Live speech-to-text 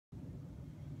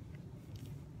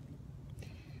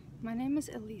My name is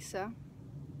Eliza.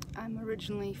 I'm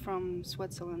originally from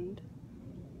Switzerland.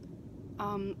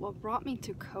 What brought me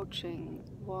to coaching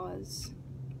was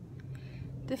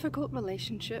difficult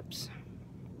relationships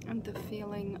and the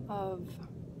feeling of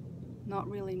not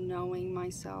really knowing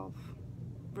myself,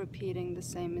 repeating the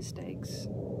same mistakes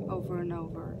over and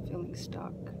over, feeling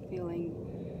stuck, feeling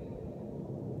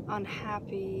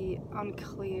unhappy,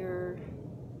 unclear,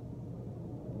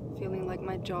 feeling like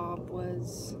my job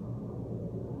was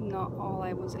not all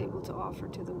I was able to offer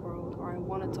to the world, or I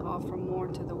wanted to offer more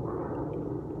to the world.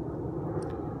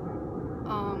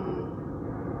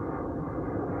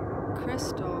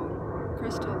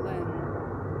 Crystal Lynn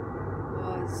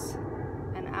was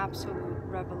an absolute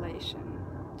revelation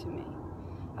to me.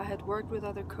 I had worked with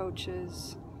other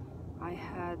coaches, I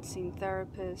had seen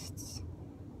therapists,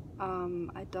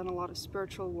 I'd done a lot of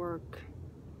spiritual work,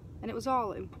 and it was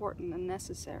all important and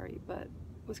necessary, but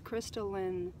with Crystal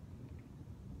Lynn,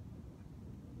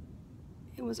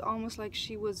 it was almost like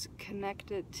she was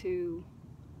connected to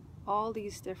all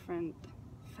these different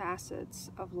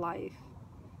facets of life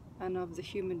and of the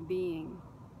human being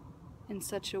in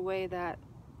such a way that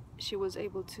she was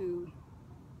able to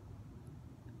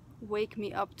wake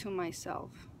me up to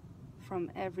myself from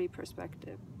every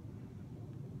perspective.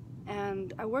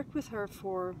 And I worked with her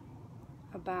for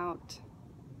about,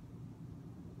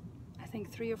 I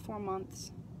think, 3 or 4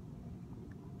 months,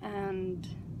 and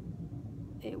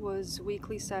it was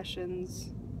weekly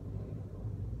sessions.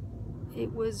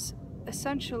 It was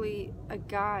essentially a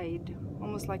guide,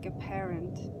 almost like a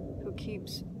parent, who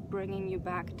keeps bringing you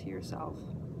back to yourself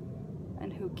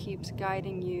and who keeps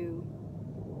guiding you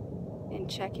in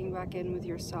checking back in with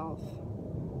yourself,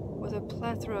 with a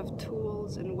plethora of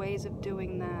tools and ways of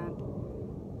doing that,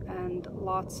 and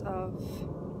lots of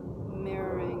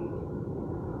mirroring,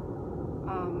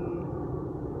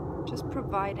 just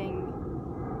providing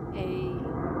a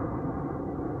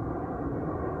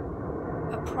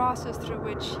process through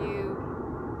which you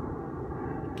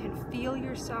can feel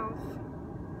yourself,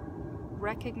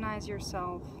 recognize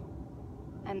yourself,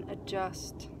 and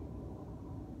adjust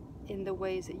in the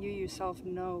ways that you yourself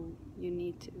know you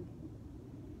need to.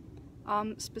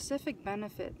 Specific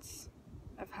benefits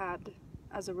I've had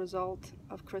as a result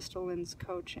of Crystal Lynn's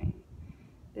coaching.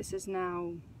 This is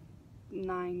now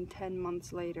 9-10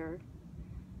 months later.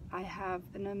 I have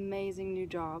an amazing new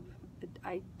job.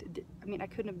 I mean, I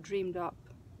couldn't have dreamed up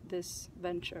this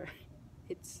venture.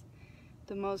 It's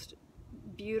the most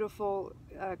beautiful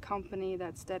company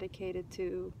that's dedicated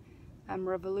to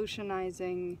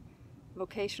revolutionizing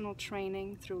vocational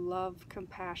training through love,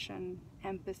 compassion,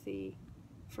 empathy,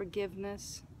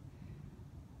 forgiveness.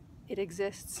 It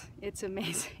exists. It's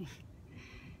amazing.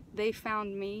 They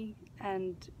found me,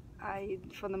 and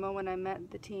from the moment I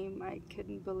met the team, I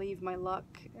couldn't believe my luck,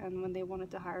 and when they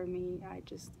wanted to hire me, I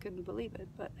just couldn't believe it.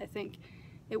 But I think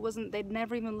they'd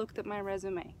never even looked at my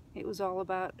resume. It was all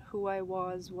about who I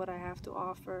was, what I have to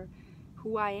offer,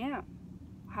 who I am,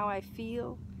 how I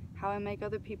feel, how I make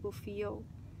other people feel,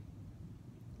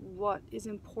 what is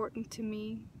important to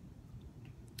me,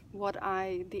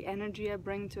 the energy I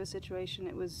bring to a situation.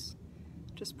 It was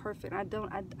just perfect. I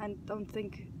don't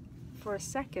think for a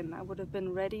second I would have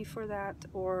been ready for that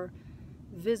or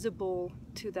visible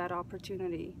to that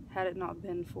opportunity had it not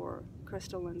been for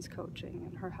Crystal Lynn's coaching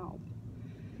and her help.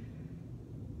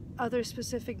 Other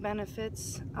specific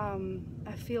benefits,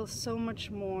 I feel so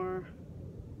much more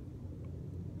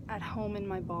at home in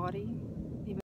my body.